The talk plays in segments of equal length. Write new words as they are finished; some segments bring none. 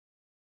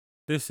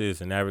This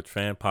is an Average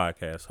Fan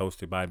podcast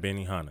hosted by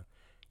Benny Hanna.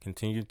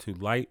 Continue to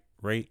like,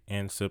 rate,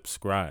 and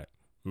subscribe.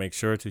 Make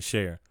sure to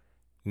share.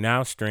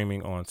 Now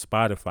streaming on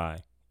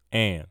Spotify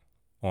and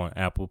on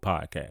Apple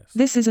Podcasts.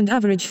 This is an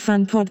Average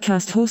Fan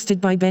podcast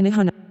hosted by Benny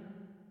Hanna.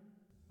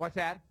 What's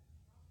that?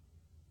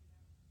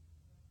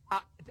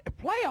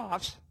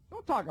 Playoffs?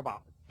 Don't talk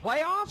about it.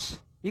 Playoffs?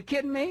 You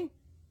kidding me?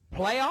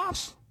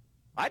 Playoffs?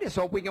 I just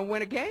hope we can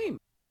win a game.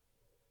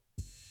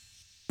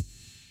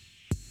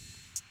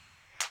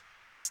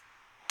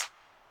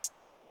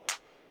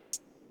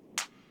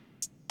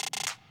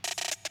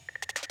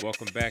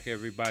 Welcome back,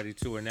 everybody,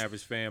 to an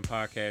Average Fan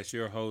podcast.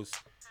 Your host,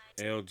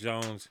 L.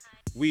 Jones.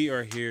 We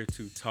are here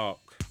to talk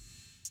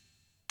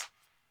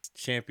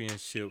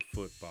championship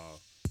football.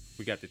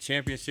 We got the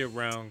championship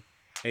round,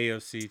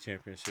 AFC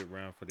championship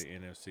round for the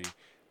NFC.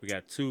 We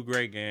got 2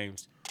 great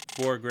games,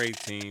 4 great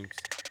teams.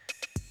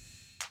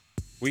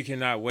 We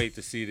cannot wait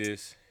to see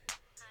this.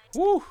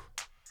 Woo!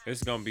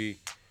 It's going to be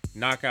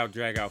knockout,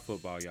 drag-out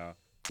football, y'all.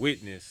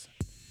 Witness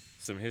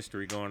some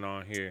history going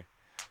on here.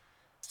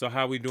 So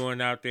how we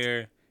doing out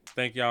there?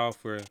 Thank y'all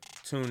for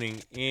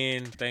tuning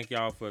in. Thank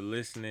y'all for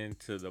listening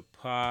to the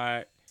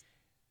pod.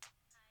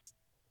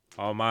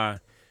 All my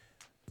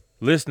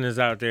listeners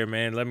out there,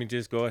 man, let me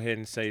just go ahead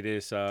and say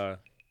this. Shout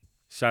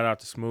out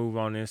to Smooth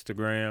on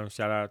Instagram.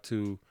 Shout out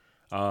to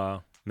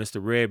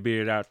Mr.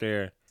 Redbeard out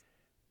there.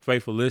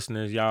 Faithful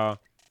listeners, y'all.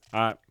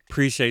 I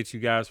appreciate you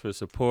guys for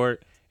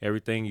support,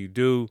 everything you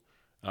do.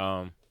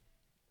 Y'all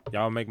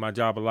make my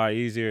job a lot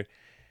easier.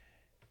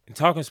 And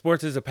talking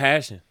sports is a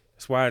passion.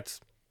 That's why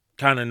it's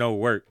kind of no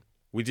work.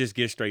 We just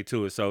get straight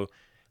to it. So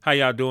how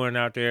y'all doing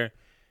out there?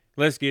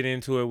 Let's get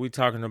into it. We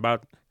talking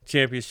about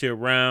championship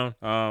round.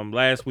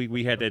 Last week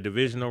we had that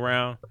divisional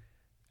round.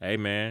 Hey,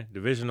 man,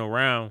 divisional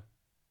round.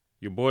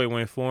 Your boy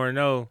went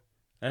 4-0.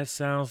 That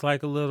sounds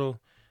like a little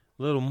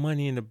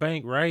money in the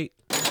bank, right?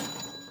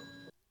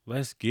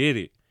 Let's get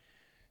it.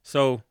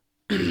 So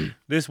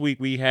this week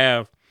we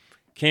have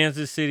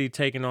Kansas City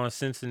taking on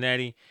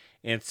Cincinnati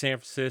and San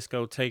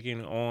Francisco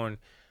taking on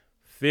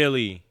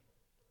Philly.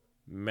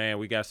 Man,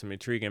 we got some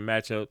intriguing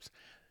matchups.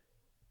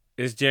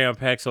 It's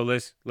jam-packed, so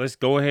let's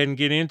go ahead and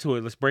get into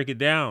it. Let's break it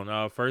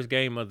down. First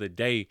game of the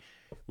day,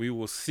 we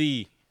will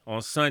see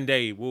on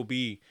Sunday will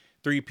be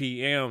 3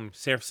 p.m.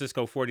 San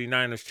Francisco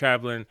 49ers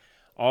traveling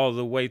all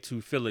the way to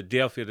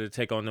Philadelphia to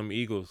take on them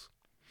Eagles.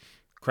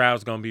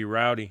 Crowd's going to be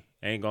rowdy.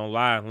 Ain't going to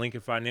lie.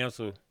 Lincoln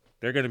Financial,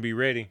 they're going to be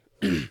ready.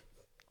 We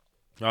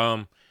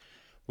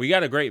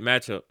got a great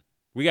matchup.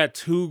 We got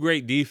 2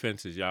 great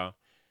defenses, y'all.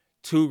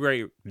 2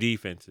 great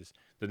defenses.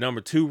 The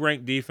number 2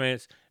 ranked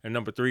defense and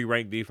number 3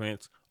 ranked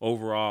defense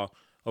overall,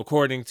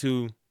 according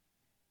to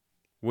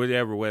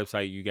whatever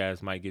website you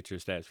guys might get your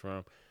stats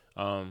from.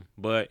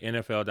 But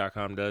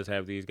NFL.com does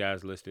have these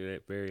guys listed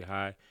at very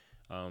high.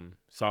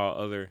 Saw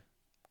other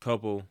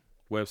couple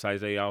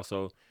websites, they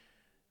also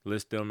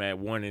list them at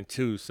 1 and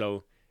 2.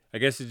 So I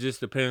guess it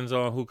just depends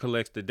on who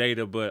collects the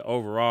data. But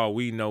overall,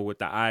 we know with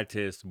the eye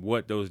test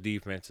what those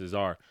defenses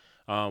are.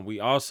 We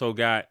also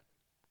got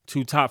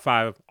 2 top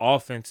 5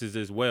 offenses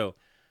as well.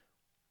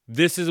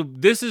 This is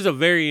a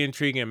very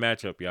intriguing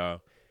matchup,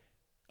 y'all.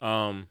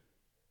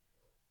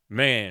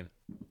 Man,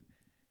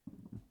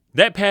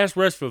 that pass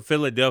rush for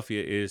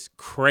Philadelphia is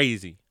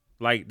crazy.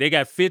 Like, they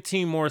got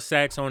 15 more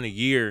sacks on the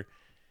year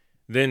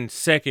than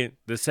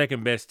the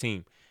second best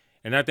team.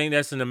 And I think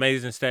that's an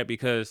amazing stat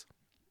because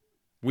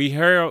we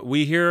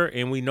hear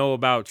and we know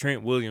about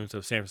Trent Williams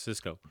of San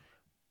Francisco.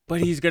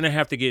 But he's going to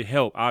have to get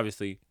help,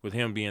 obviously, with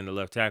him being the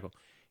left tackle.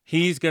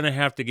 He's going to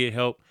have to get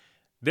help.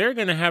 They're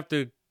going to have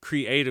to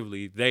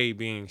creatively, they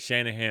being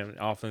Shanahan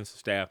offensive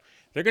staff,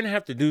 they're going to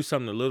have to do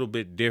something a little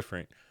bit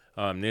different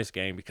this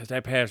game because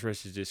that pass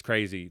rush is just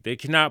crazy. They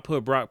cannot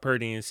put Brock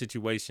Purdy in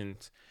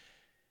situations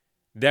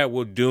that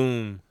will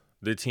doom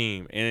the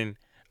team. And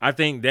I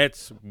think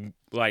that's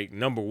like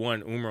number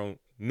 1,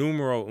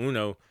 numero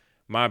uno,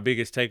 my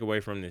biggest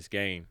takeaway from this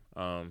game.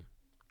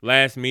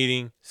 Last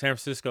meeting, San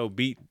Francisco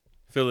beat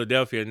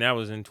Philadelphia, and that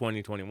was in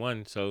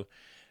 2021. So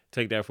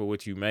take that for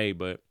what you may,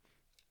 but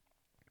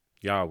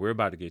y'all, we're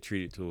about to get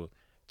treated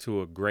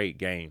to a great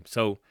game.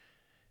 So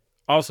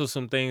also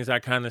some things I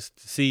kind of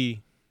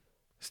see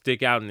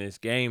stick out in this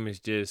game is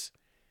just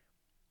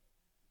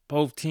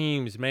both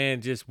teams,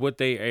 man, just what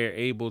they are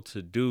able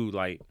to do.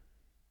 Like,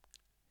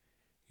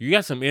 you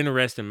got some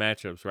interesting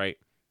matchups, right?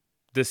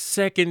 The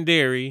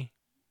secondary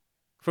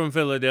from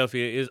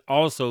Philadelphia is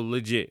also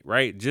legit,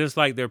 right? Just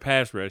like their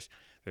pass rush,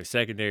 their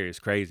secondary is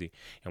crazy.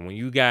 And when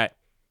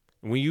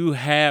you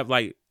have,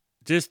 like,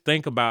 just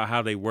think about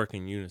how they work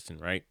in unison,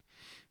 right?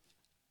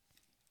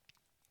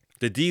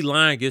 The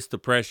D-line gets the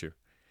pressure.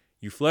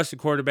 You flush the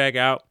quarterback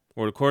out,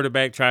 or the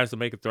quarterback tries to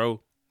make a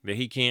throw that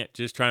he can't,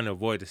 just trying to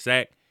avoid the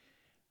sack.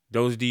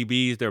 Those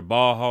DBs, they're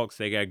ball hawks.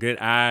 They got good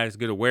eyes,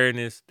 good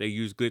awareness. They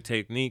use good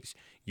techniques.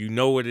 You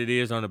know what it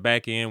is on the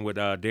back end with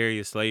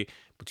Darius Slay,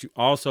 but you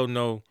also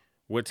know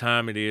what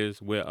time it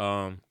is with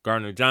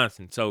Gardner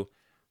Johnson. So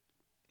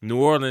New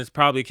Orleans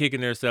probably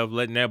kicking themselves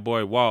letting that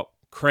boy walk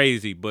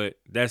crazy, but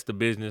that's the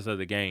business of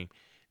the game.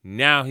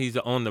 Now he's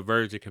on the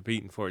verge of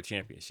competing for a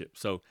championship.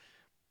 So,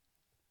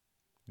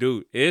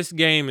 dude, this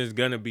game is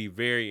gonna be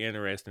very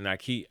interesting. I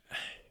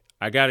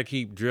gotta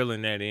keep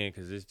drilling that in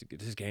because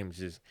this game is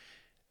just.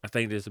 I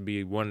think this will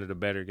be one of the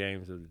better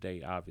games of the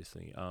day,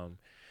 obviously.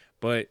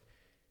 But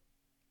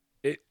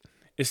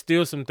it's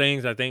still some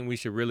things I think we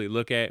should really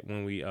look at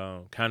when we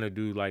kind of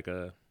do like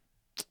a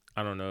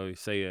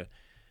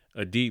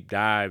deep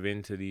dive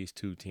into these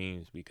two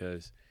teams,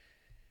 because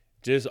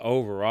just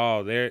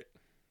overall they're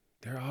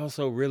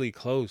also really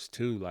close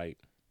too, like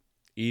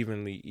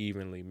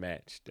evenly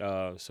matched.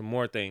 Some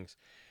more things.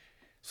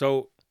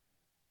 So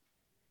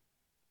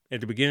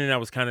at the beginning I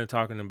was kind of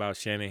talking about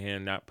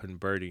Shanahan not putting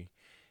Birdie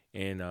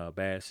in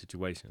bad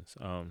situations.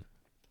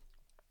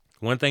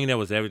 One thing that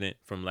was evident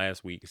from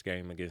last week's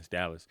game against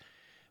Dallas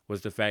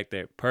was the fact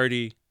that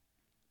Purdy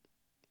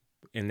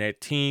and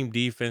that team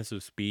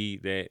defensive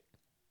speed that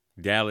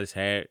Dallas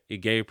had, it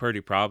gave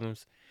Purdy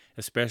problems,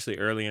 especially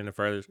early in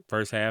the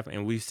first half.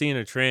 And we've seen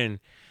a trend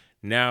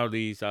now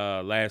these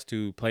last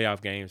two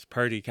playoff games,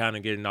 Purdy kind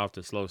of getting off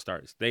to slow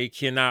starts. They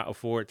cannot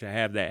afford to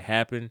have that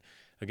happen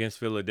against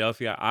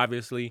Philadelphia.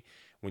 Obviously,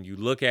 when you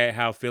look at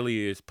how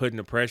Philly is putting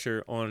the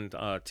pressure on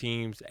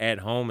teams at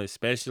home,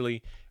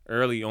 especially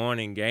early on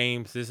in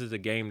games, this is a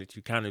game that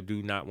you kind of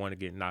do not want to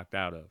get knocked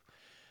out of.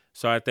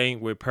 So I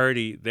think with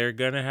Purdy, they're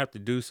going to have to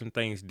do some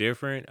things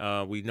different.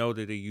 We know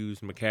that they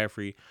use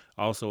McCaffrey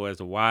also as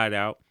a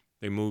wideout.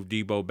 They moved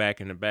Debo back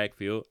in the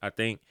backfield. I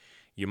think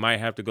you might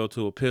have to go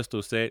to a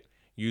pistol set,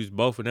 use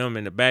both of them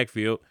in the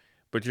backfield,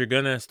 but you're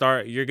going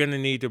to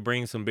need to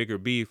bring some bigger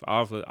beef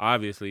off of.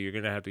 Obviously, you're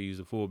going to have to use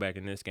a fullback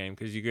in this game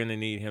because you're going to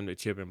need him to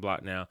chip and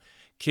block now.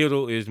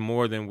 Kittle is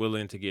more than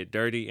willing to get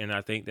dirty, and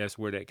I think that's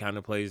where that kind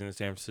of plays in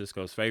San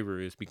Francisco's favor,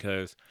 is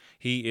because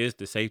he is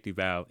the safety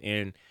valve.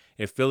 And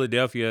if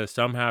Philadelphia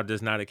somehow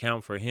does not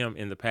account for him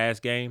in the pass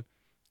game,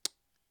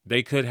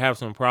 they could have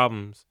some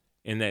problems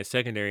in that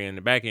secondary and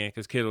the back end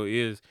because Kittle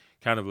is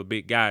kind of a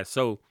big guy.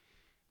 So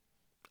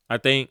I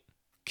think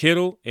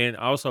Kittle and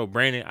also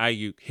Brandon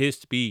Ayuk, his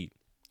speed,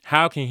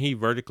 how can he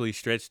vertically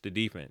stretch the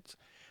defense?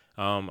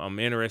 I'm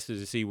interested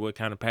to see what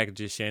kind of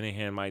packages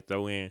Shanahan might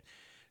throw in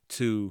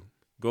to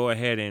go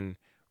ahead and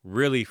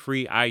really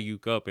free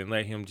Ayuk up and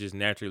let him just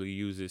naturally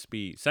use his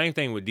speed. Same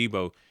thing with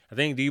Debo. I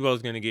think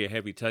Debo's going to get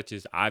heavy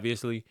touches,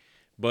 obviously,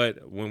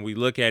 but when we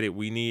look at it,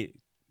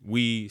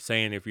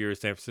 saying if you're a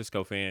San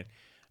Francisco fan,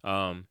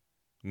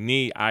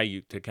 need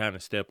Ayuk to kind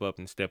of step up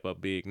and step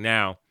up big.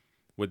 Now,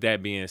 with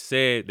that being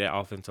said, that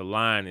offensive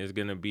line is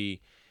going to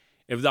be,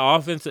 if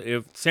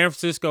San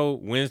Francisco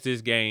wins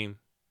this game,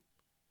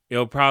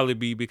 it'll probably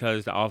be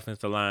because the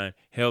offensive line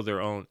held their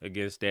own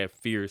against that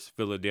fierce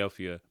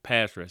Philadelphia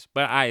pass rush.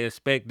 But I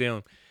expect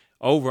them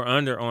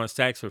over/under on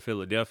sacks for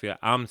Philadelphia.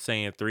 I'm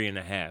saying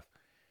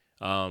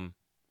 3.5.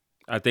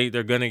 I think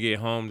they're going to get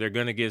home. They're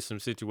going to get some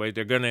situations.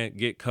 They're going to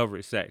get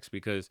coverage sacks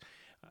because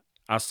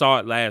I saw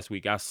it last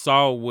week. I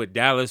saw what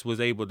Dallas was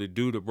able to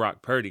do to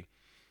Brock Purdy.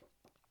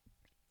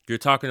 You're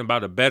talking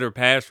about a better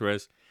pass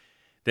rush.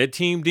 That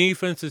team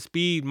defensive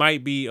speed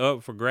might be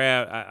up for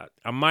grab.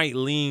 I might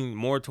lean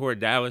more toward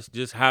Dallas,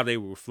 just how they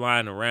were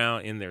flying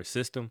around in their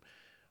system.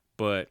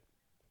 But,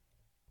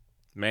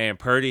 man,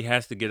 Purdy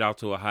has to get off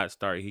to a hot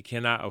start. He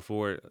cannot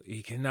afford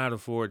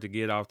to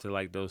get off to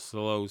like those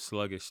slow,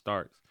 sluggish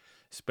starts,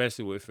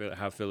 especially with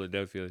how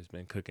Philadelphia has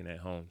been cooking at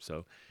home.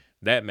 So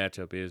that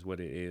matchup is what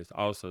it is.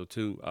 Also,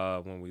 too,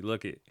 when we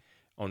look at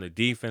on the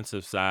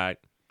defensive side,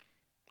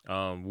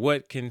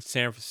 what can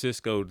San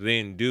Francisco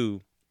then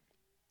do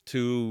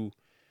to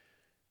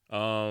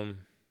what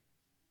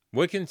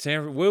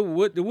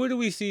do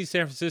we see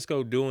San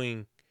Francisco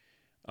doing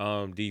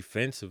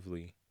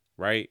defensively,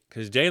 right?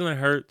 Because Jalen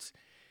Hurts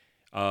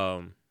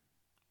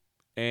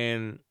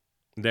and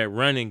that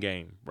running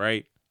game,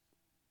 right?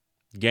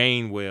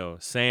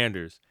 Gainwell,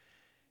 Sanders,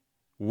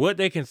 what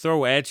they can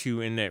throw at you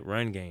in that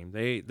run game,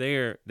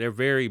 they're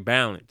very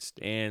balanced,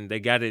 and they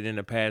got it in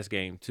the pass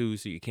game too,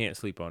 so you can't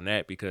sleep on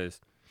that because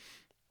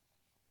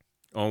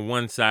on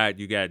one side,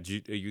 you got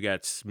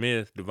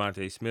Smith,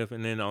 Devontae Smith,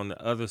 and then on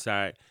the other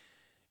side,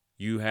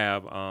 you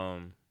have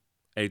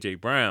A.J.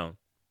 Brown.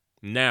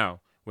 Now,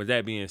 with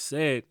that being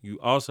said, you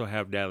also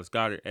have Dallas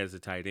Goedert as a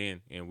tight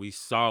end, and we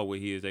saw what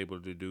he is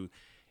able to do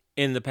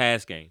in the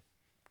pass game.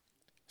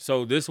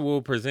 So this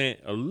will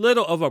present a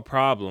little of a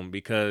problem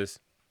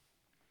because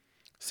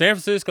San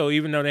Francisco,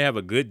 even though they have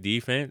a good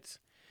defense,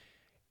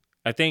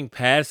 I think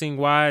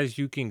passing-wise,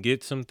 you can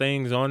get some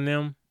things on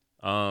them.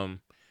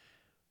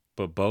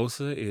 But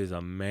Bosa is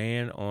a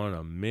man on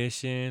a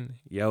mission.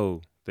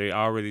 Yo, they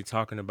already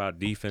talking about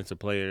defensive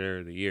player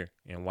of the year,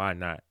 and why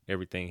not?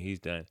 Everything he's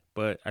done.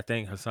 But I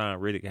think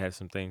Hassan Riddick has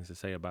some things to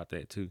say about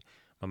that too.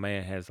 My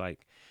man has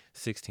like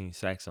 16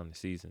 sacks on the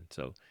season,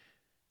 so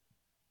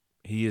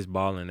he is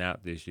balling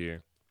out this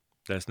year.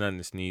 That's nothing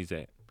to sneeze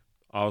at.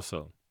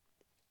 Also,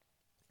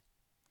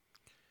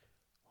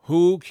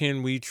 who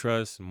can we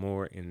trust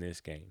more in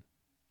this game?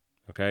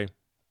 Okay?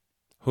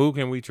 Who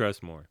can we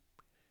trust more?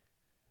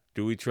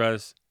 Do we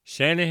trust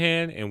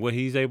Shanahan and what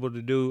he's able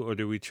to do, or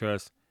do we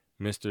trust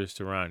Mr.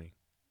 Sirianni?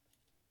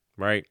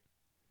 right?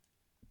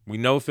 We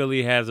know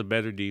Philly has a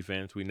better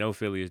defense. We know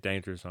Philly is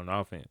dangerous on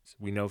offense.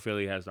 We know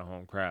Philly has the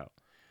home crowd.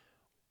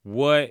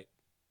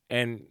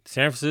 And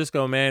San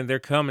Francisco, man, they're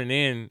coming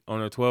in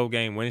on a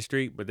 12-game win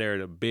streak, but they're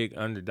the big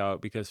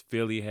underdog because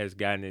Philly has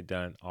gotten it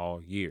done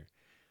all year.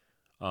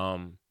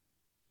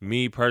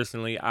 Me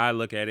personally, I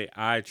look at it,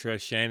 I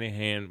trust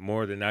Shanahan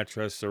more than I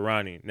trust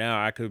Sirianni.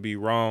 Now, I could be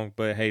wrong,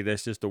 but hey,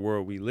 that's just the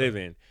world we live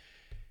in.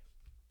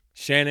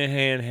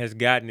 Shanahan has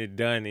gotten it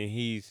done, and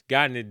he's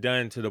gotten it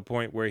done to the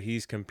point where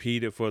he's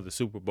competed for the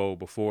Super Bowl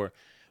before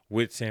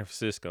with San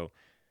Francisco.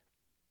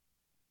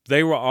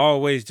 They were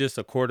always just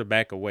a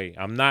quarterback away.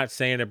 I'm not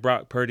saying that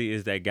Brock Purdy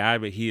is that guy,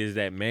 but he is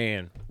that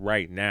man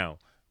right now.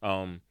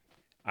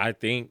 I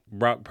think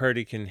Brock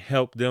Purdy can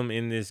help them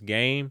in this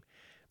game,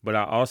 but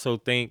I also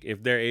think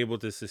if they're able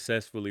to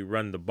successfully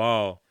run the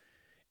ball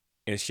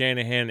and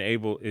Shanahan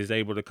is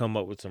able to come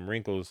up with some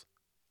wrinkles,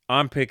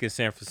 I'm picking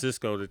San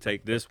Francisco to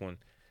take this one.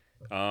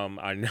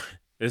 I know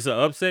it's an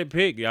upset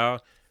pick, y'all.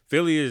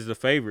 Philly is the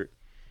favorite,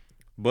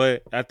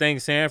 but I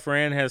think San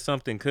Fran has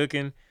something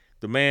cooking.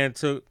 The man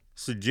took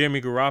Jimmy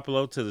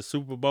Garoppolo to the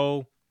Super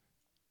Bowl.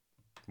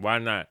 Why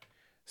not?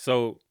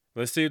 So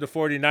let's see if the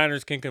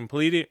 49ers can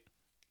complete it,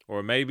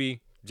 or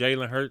maybe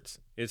Jalen Hurts,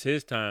 it's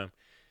his time,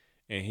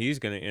 and he's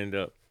going to end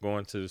up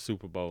going to the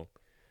Super Bowl.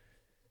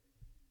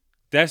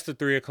 That's the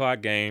 3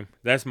 o'clock game.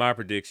 That's my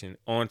prediction.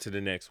 On to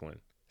the next one.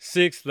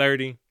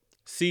 6:30,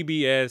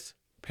 CBS,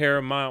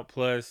 Paramount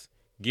Plus,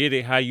 get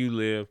it how you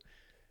live.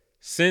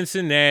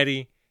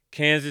 Cincinnati,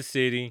 Kansas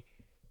City,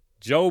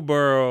 Joe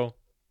Burrow,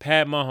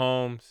 Pat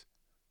Mahomes.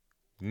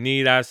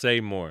 Need I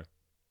say more?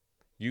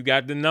 You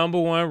got the number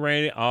 1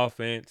 rated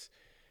offense,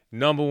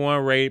 number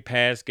 1 rated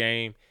pass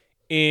game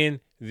in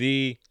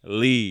the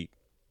league.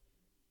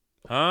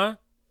 Huh?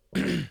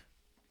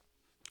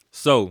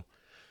 So,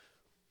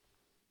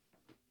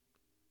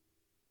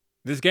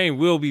 this game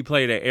will be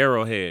played at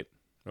Arrowhead,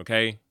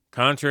 okay?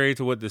 Contrary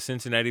to what the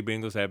Cincinnati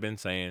Bengals have been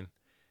saying,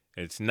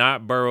 it's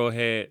not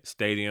Burrowhead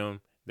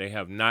Stadium. They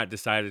have not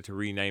decided to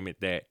rename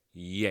it that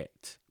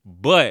yet.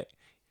 But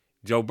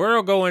Joe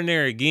Burrow go in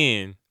there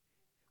again,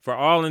 for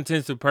all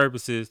intents and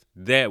purposes,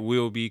 that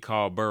will be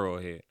called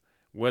Burrowhead.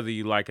 Whether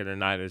you like it or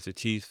not as a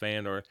Chiefs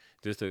fan or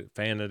just a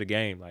fan of the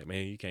game. Like,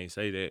 man, you can't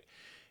say that.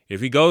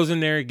 If he goes in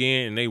there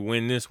again and they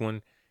win this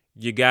one,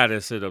 you got to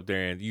sit up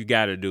there and you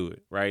got to do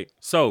it, right?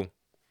 So,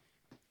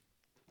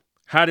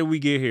 how did we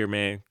get here,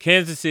 man?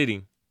 Kansas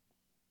City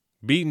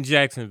beating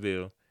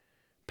Jacksonville.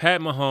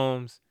 Pat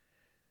Mahomes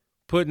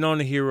putting on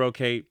the hero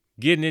cape,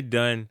 getting it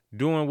done,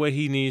 doing what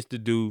he needs to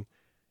do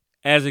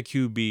as a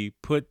QB,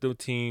 put the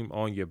team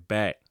on your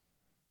back,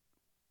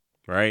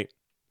 right?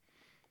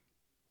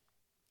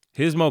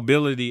 His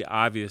mobility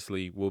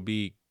obviously will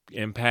be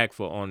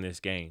impactful on this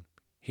game.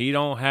 He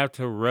don't have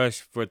to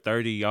rush for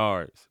 30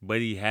 yards, but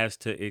he has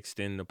to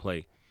extend the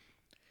play.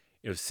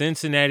 If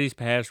Cincinnati's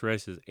pass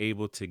rush is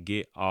able to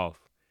get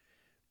off,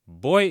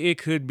 boy, it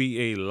could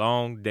be a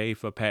long day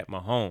for Pat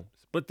Mahomes.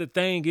 But the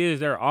thing is,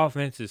 their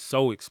offense is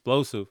so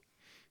explosive.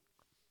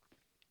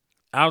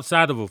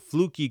 Outside of a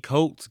fluky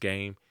Colts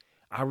game,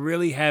 I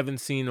really haven't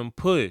seen them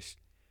push.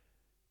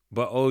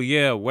 But, oh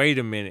yeah, wait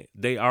a minute.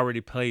 They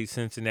already played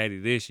Cincinnati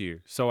this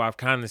year. So I've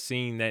kind of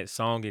seen that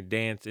song and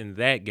dance in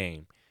that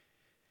game.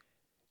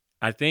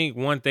 I think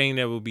one thing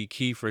that will be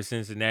key for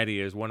Cincinnati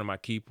is one of my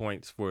key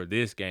points for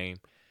this game.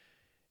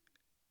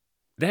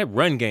 That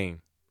run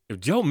game. If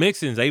Joe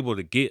Mixon's able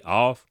to get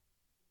off,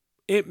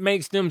 it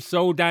makes them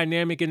so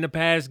dynamic in the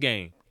pass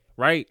game,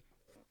 right?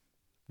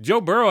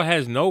 Joe Burrow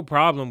has no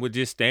problem with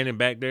just standing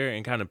back there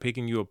and kind of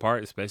picking you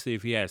apart, especially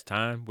if he has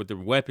time with the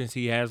weapons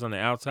he has on the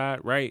outside,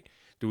 right?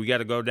 Do we got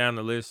to go down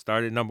the list?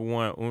 Start at number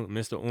 1,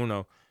 Mr.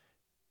 Uno,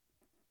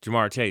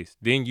 Jamar Chase.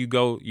 Then you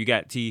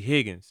got T.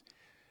 Higgins.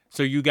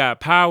 So you got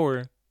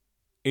power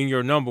in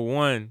your number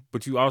 1,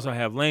 but you also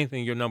have length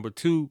in your number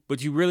 2,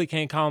 but you really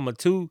can't call him a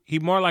 2. He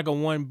more like a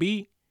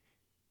 1B.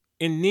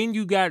 And then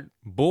you got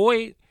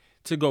Boyd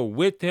to go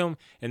with him,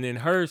 and then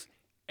Hurst,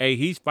 hey,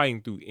 he's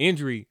fighting through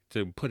injury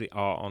to put it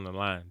all on the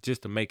line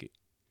just to make it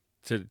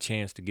to the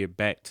chance to get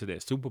back to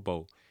that Super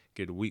Bowl,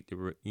 get a week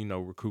to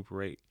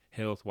recuperate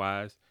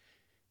health-wise.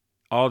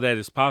 All that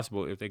is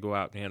possible if they go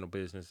out and handle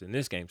business in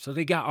this game. So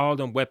they got all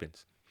them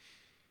weapons.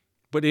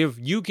 But if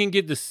you can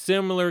get the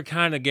similar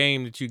kind of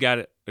game that you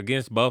got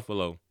against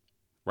Buffalo,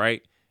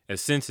 right? At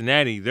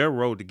Cincinnati, their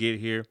road to get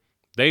here,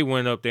 they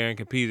went up there and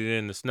competed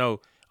in the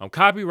snow. I'm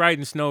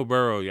copywriting Snow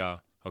Burrow,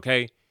 y'all,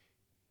 okay?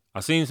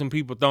 I've seen some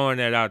people throwing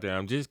that out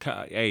there.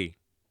 Hey,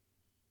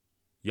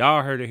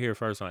 y'all heard it here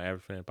first on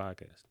Average Fan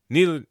Podcast.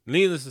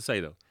 Needless to say,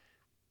 though,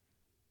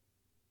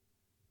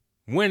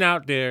 went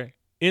out there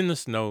in the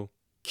snow,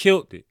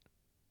 killed it.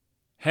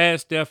 Had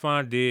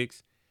Stephon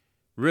Diggs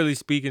really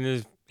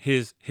speaking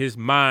his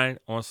mind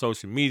on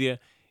social media.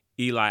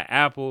 Eli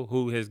Apple,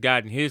 who has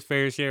gotten his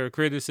fair share of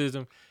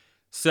criticism,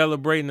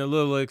 celebrating a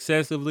little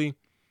excessively.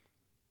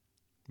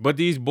 But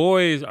these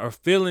boys are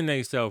feeling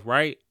themselves,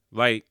 right?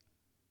 Like,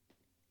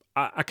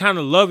 I kind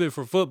of love it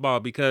for football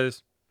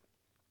because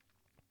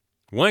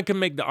one can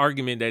make the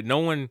argument that no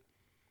one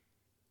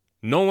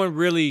no one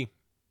really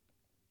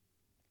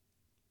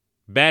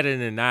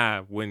batted an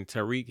eye when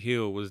Tyreek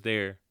Hill was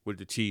there with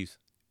the Chiefs.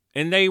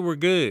 And they were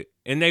good.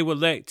 And they would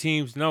let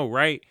teams know,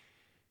 right?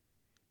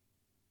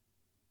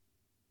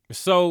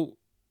 So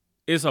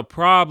it's a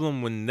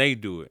problem when they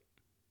do it.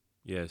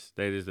 Yes,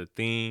 that is a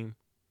theme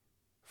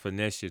for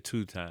next year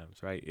 2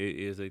 times, right? It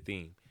is a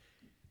theme.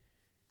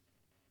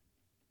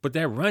 But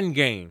that run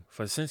game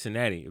for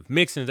Cincinnati, if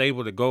Mixon's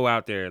able to go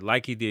out there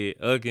like he did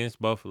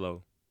against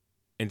Buffalo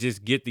and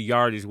just get the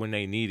yardage when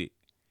they need it.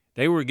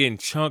 They were getting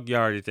chunk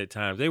yardage at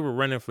times. They were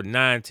running for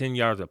 9, 10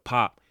 yards a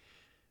pop.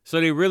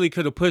 So they really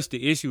could have pushed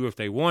the issue if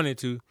they wanted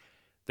to.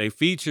 They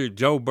featured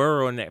Joe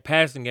Burrow in that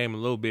passing game a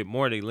little bit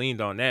more. They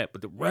leaned on that.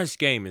 But the rush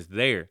game is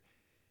there.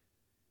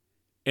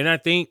 And I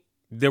think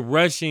the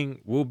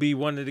rushing will be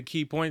one of the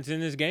key points in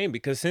this game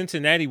because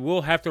Cincinnati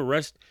will have to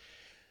rush.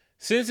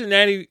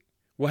 Cincinnati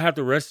will have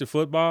to rush the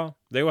football.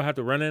 They will have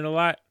to run it a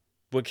lot.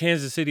 But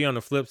Kansas City on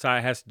the flip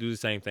side has to do the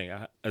same thing.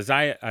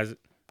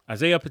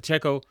 Isaiah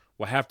Pacheco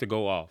will have to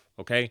go off,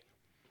 okay?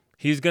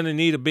 He's going to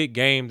need a big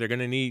game. They're going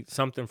to need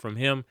something from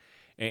him.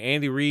 And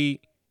Andy Reid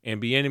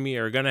and Bieniemy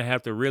are going to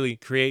have to really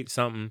create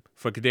something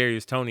for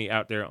Kadarius Toney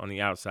out there on the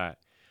outside.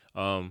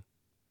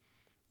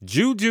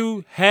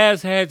 Juju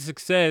has had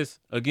success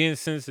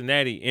against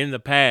Cincinnati in the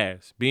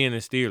past, being a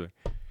Steeler.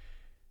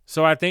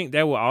 So I think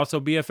that will also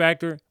be a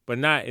factor, but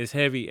not as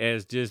heavy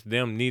as just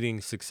them needing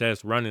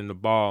success running the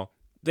ball.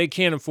 They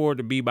can't afford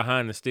to be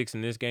behind the sticks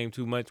in this game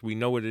too much. We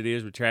know what it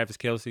is with Travis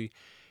Kelce.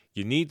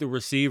 You need the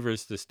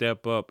receivers to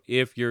step up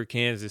if you're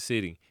Kansas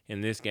City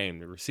in this game.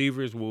 The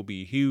receivers will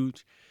be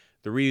huge.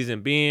 The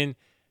reason being,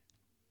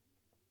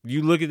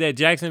 you look at that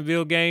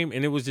Jacksonville game,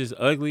 and it was just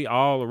ugly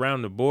all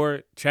around the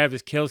board.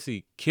 Travis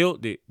Kelce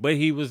killed it, but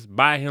he was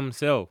by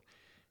himself.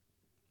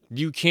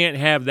 You can't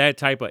have that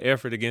type of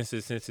effort against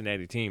this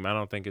Cincinnati team. I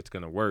don't think it's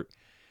going to work.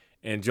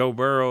 And Joe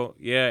Burrow,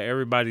 yeah,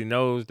 everybody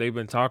knows. They've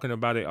been talking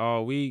about it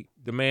all week.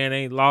 The man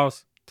ain't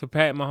lost to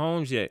Pat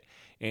Mahomes yet.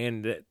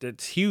 And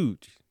that's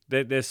huge.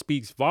 That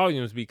speaks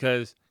volumes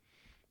because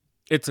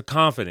it's a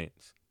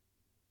confidence,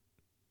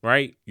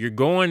 right? You're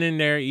going in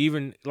there,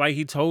 even like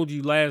he told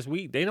you last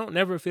week, they don't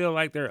never feel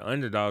like they're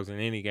underdogs in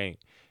any game.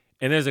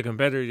 And as a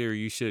competitor,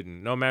 you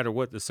shouldn't. No matter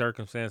what the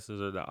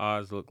circumstances or the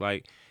odds look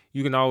like,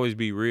 you can always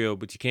be real,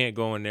 but you can't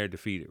go in there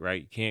defeated,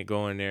 right? You can't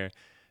go in there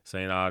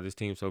saying, oh, this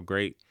team's so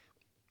great.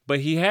 But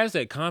he has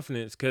that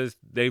confidence because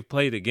they've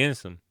played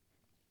against him.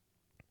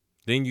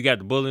 Then you got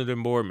the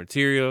bulletin board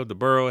material, the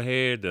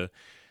Burrowhead, the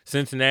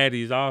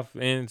Cincinnati's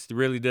offense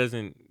really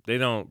they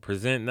don't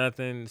present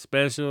nothing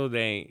special.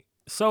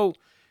 So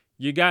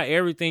you got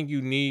everything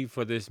you need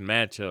for this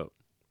matchup,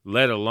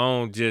 let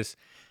alone just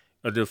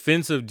a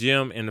defensive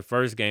gem in the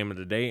first game of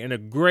the day and a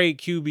great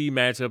QB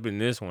matchup in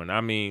this one.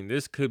 I mean,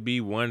 this could be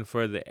one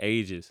for the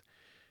ages.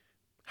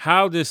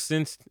 How does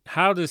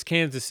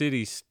Kansas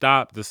City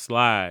stop the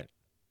slide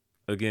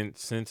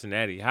against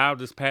Cincinnati? How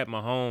does Pat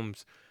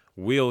Mahomes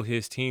will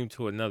his team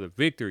to another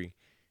victory?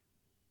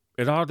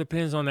 It all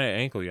depends on that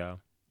ankle, y'all.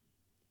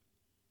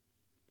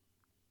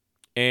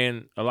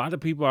 And a lot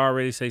of people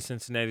already say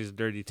Cincinnati's a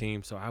dirty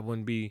team, so I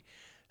wouldn't be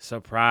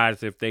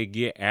surprised if they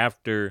get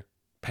after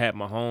Pat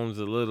Mahomes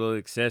a little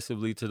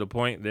excessively to the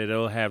point that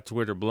they'll have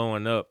Twitter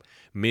blowing up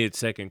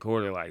mid-second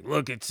quarter like,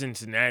 look at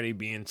Cincinnati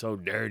being so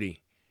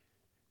dirty.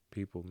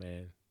 People,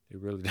 man, they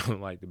really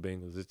don't like the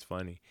Bengals. It's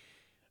funny.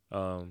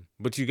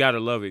 But you got to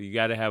love it. You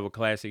got to have a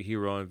classic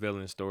hero and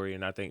villain story,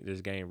 and I think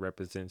this game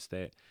represents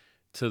that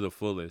to the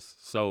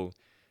fullest. So,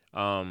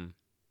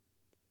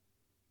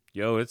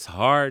 it's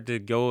hard to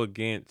go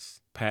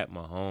against Pat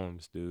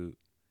Mahomes, dude.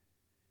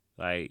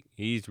 Like,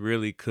 he's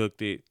really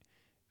cooked it.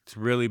 It's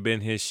really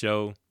been his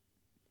show.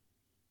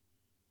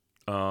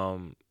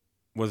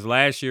 Was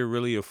last year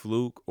really a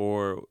fluke,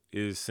 or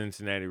is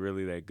Cincinnati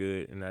really that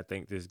good? And I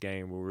think this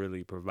game will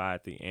really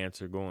provide the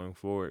answer going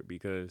forward,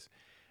 because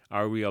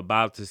are we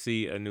about to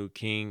see a new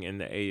king in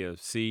the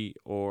AFC,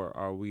 or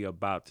are we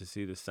about to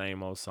see the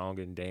same old song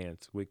and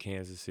dance with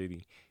Kansas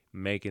City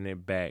making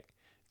it back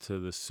to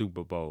the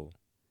Super Bowl?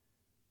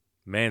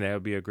 Man, that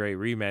would be a great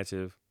rematch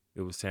if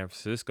it was San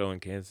Francisco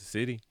and Kansas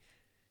City.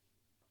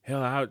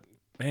 Hell,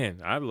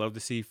 I'd love to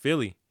see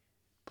Philly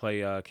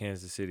play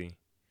Kansas City.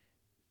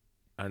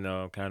 I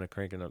know I'm kind of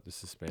cranking up the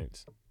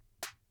suspense.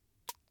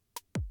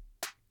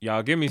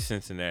 Y'all, give me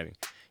Cincinnati.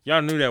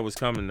 Y'all knew that was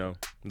coming, though.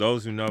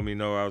 Those who know me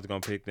know I was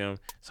going to pick them.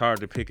 It's hard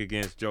to pick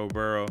against Joe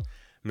Burrow,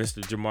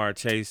 Mr. Jamar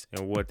Chase,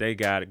 and what they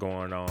got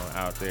going on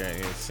out there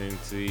in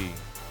Cincy.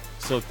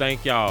 So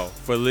thank y'all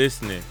for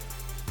listening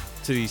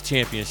to these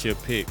championship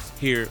picks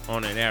here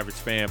on an Average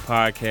Fan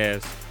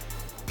Podcast.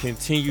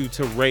 Continue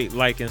to rate,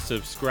 like, and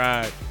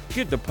subscribe.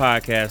 Get the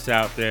podcast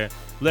out there.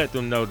 Let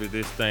them know that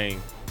this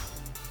thing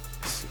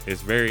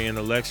is very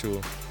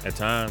intellectual at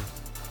times,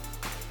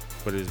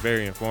 but it's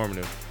very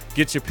informative.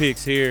 Get your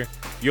picks here.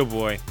 Your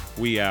boy,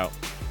 we out.